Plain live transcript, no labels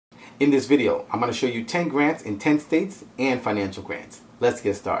In this video, I'm going to show you 10 grants in 10 states and financial grants. Let's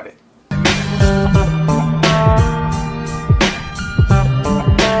get started.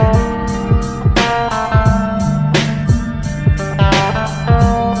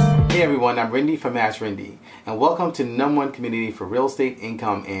 Hey everyone, I'm Rinde from AskRinde, and welcome to the #1 community for real estate,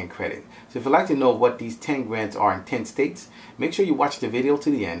 income, and credit. So if you'd like to know what these 10 grants are in 10 states, make sure you watch the video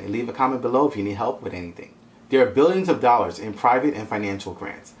to the end and leave a comment below if you need help with anything. There are billions of dollars in private and financial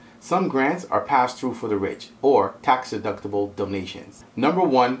grants. Some grants are passed through for the rich, or tax-deductible donations. Number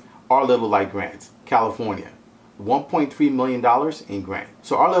 1, Our Little Light Grants, California. $1.3 million in grant.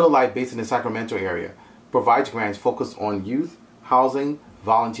 So Our Little Light, based in the Sacramento area, provides grants focused on youth, housing,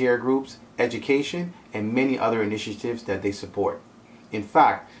 volunteer groups, education, and many other initiatives that they support. In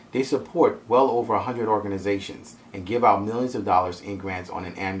fact, they support well over 100 organizations and give out millions of dollars in grants on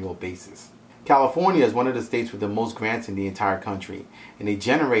an annual basis. California is one of the states with the most grants in the entire country, and they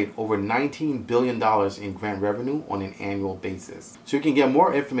generate over $19 billion in grant revenue on an annual basis. So you can get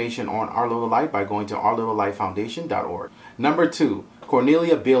more information on Our Little Light by going to ourlittlelightfoundation.org. Number 2,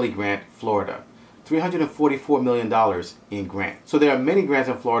 Cornelia Bailey Grant, Florida. $344 million in grants. So there are many grants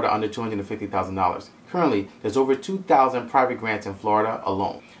in Florida under $250,000. Currently, there's over 2,000 private grants in Florida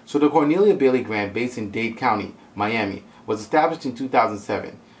alone. So the Cornelia Bailey Grant, based in Dade County, Miami, was established in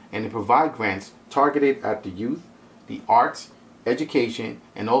 2007, and they provide grants targeted at the youth, the arts, education,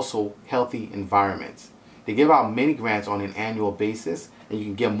 and also healthy environments. They give out many grants on an annual basis, and you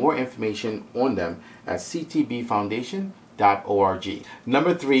can get more information on them at ctbfoundation.org.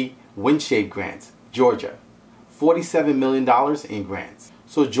 Number 3, Windshape Grants, Georgia. $47 million in grants.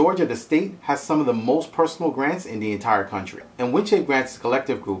 So Georgia, the state, has some of the most personal grants in the entire country. And Windshape Grants is a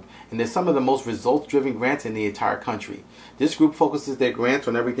collective group, and they're some of the most results-driven grants in the entire country. This group focuses their grants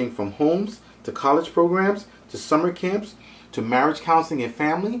on everything from homes to college programs to summer camps to marriage counseling and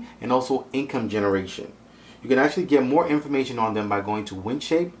family, and also income generation. You can actually get more information on them by going to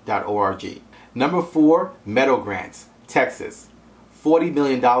windshape.org. Number 4, Meadow Grants, Texas. $40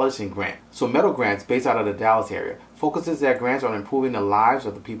 million in grant. So Meadow Grants, based out of the Dallas area, focuses their grants on improving the lives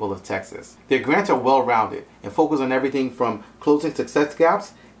of the people of Texas. Their grants are well-rounded and focus on everything from closing success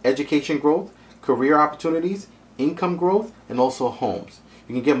gaps, education growth, career opportunities, income growth, and also homes.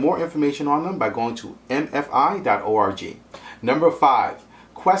 You can get more information on them by going to mfi.org. Number 5,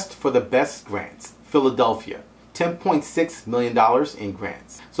 Quest for the Best Grants, Philadelphia. $10.6 million in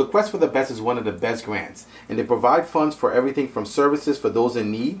grants. So Quest for the Best is one of the best grants, and they provide funds for everything from services for those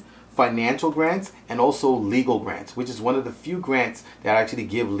in need, financial grants, and also legal grants, which is one of the few grants that actually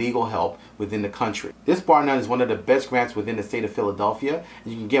give legal help within the country. This bar none is one of the best grants within the state of Philadelphia,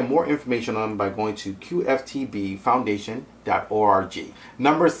 and you can get more information on them by going to qftbfoundation.org.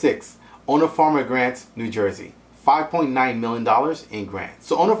 Number 6, Owner Farmer Grants, New Jersey. $5.9 million in grants.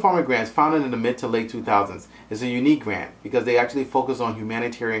 So Owner Farmer Grants, founded in the mid to late 2000s, is a unique grant because they actually focus on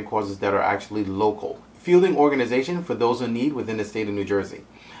humanitarian causes that are actually local. Fielding organization for those in need within the state of New Jersey.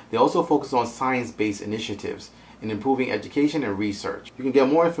 They also focus on science-based initiatives in improving education and research. You can get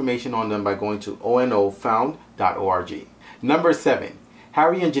more information on them by going to onofound.org. Number 7,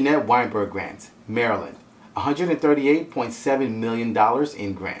 Harry and Jeanette Weinberg Grants, Maryland. $138.7 million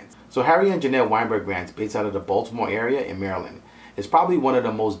in grants. So Harry and Jeanette Weinberg Grants, based out of the Baltimore area in Maryland, is probably one of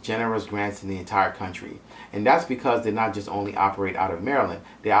the most generous grants in the entire country. And that's because they not just only operate out of Maryland,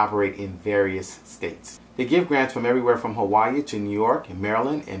 they operate in various states. They give grants from everywhere from Hawaii to New York and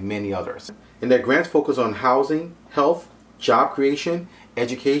Maryland and many others. And their grants focus on housing, health, job creation,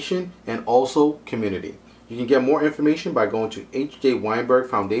 education, and also community. You can get more information by going to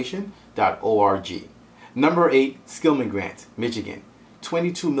hjweinbergfoundation.org. Number 8, Skillman Grants, Michigan.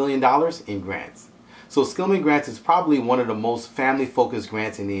 $22 million in grants. So Skillman Grants is probably one of the most family-focused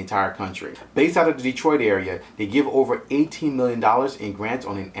grants in the entire country. Based out of the Detroit area, they give over $18 million in grants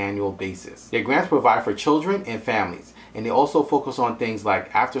on an annual basis. Their grants provide for children and families, and they also focus on things like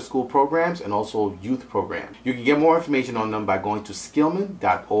after-school programs and also youth programs. You can get more information on them by going to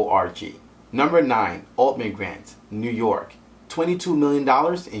skillman.org. Number 9, Altman Grants, New York. $22 million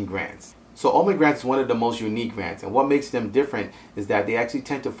in grants. So Altman Grants is one of the most unique grants, and what makes them different is that they actually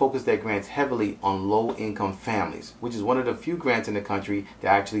tend to focus their grants heavily on low-income families, which is one of the few grants in the country that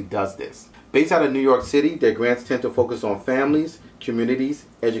actually does this. Based out of New York City, their grants tend to focus on families, communities,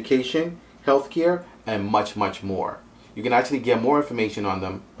 education, healthcare, and much, much more. You can actually get more information on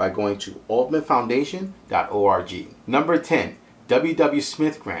them by going to altmanfoundation.org. Number 10, W.W.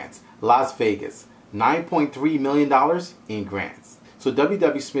 Smith Grants, Las Vegas. $9.3 million in grants. So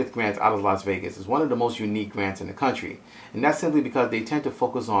W.W. Smith Grants out of Las Vegas is one of the most unique grants in the country. And that's simply because they tend to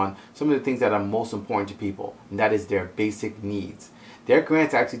focus on some of the things that are most important to people, and that is their basic needs. Their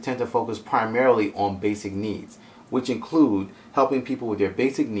grants actually tend to focus primarily on basic needs, which include helping people with their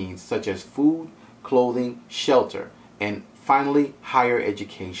basic needs such as food, clothing, shelter, and finally, higher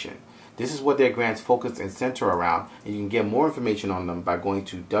education. This is what their grants focus and center around, and you can get more information on them by going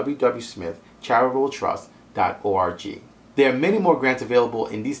to www.smithcharitabletrust.org. There are many more grants available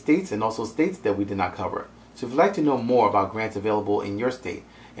in these states and also states that we did not cover. So if you'd like to know more about grants available in your state,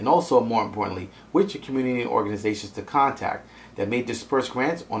 and also more importantly, which community organizations to contact that may disperse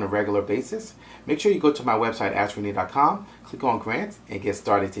grants on a regular basis, make sure you go to my website, AskRinde.com, click on grants, and get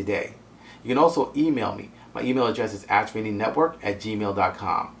started today. You can also email me. My email address is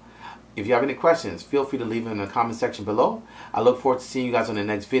AskRindeNetwork@gmail.com. If you have any questions, feel free to leave them in the comment section below. I look forward to seeing you guys on the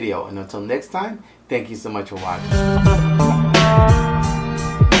next video. And until next time, thank you so much for watching.